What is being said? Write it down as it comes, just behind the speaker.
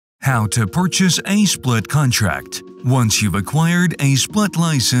How to purchase a split contract. Once you've acquired a split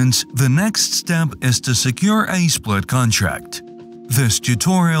license, the next step is to secure a split contract. This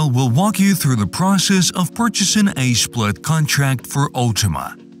tutorial will walk you through the process of purchasing a split contract for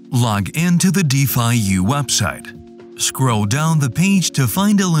Ultima. Log into the DeFi-U website. Scroll down the page to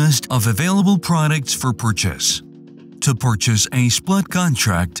find a list of available products for purchase. To purchase a split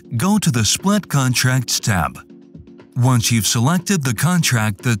contract, go to the Split Contracts tab. Once you've selected the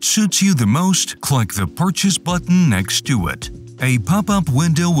contract that suits you the most, click the Purchase button next to it. A pop-up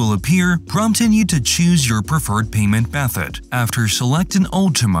window will appear, prompting you to choose your preferred payment method. After selecting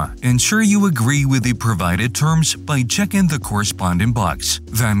Ultima, ensure you agree with the provided terms by checking the corresponding box.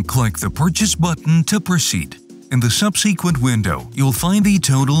 Then click the Purchase button to proceed. In the subsequent window, you'll find the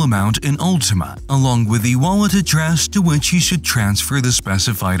total amount in Ultima, along with the wallet address to which you should transfer the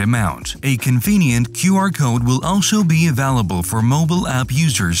specified amount. A convenient QR code will also be available for mobile app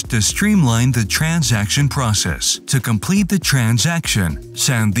users to streamline the transaction process. To complete the transaction,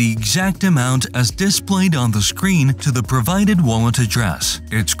 send the exact amount as displayed on the screen to the provided wallet address.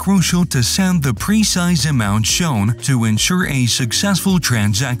 It's crucial to send the precise amount shown to ensure a successful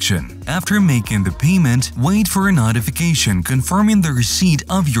transaction. After making the payment, wait for a notification confirming the receipt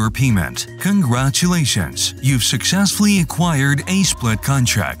of your payment. Congratulations! You've successfully acquired a split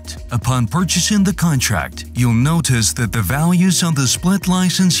contract. Upon purchasing the contract, you'll notice that the values on the split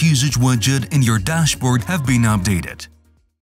license usage widget in your dashboard have been updated.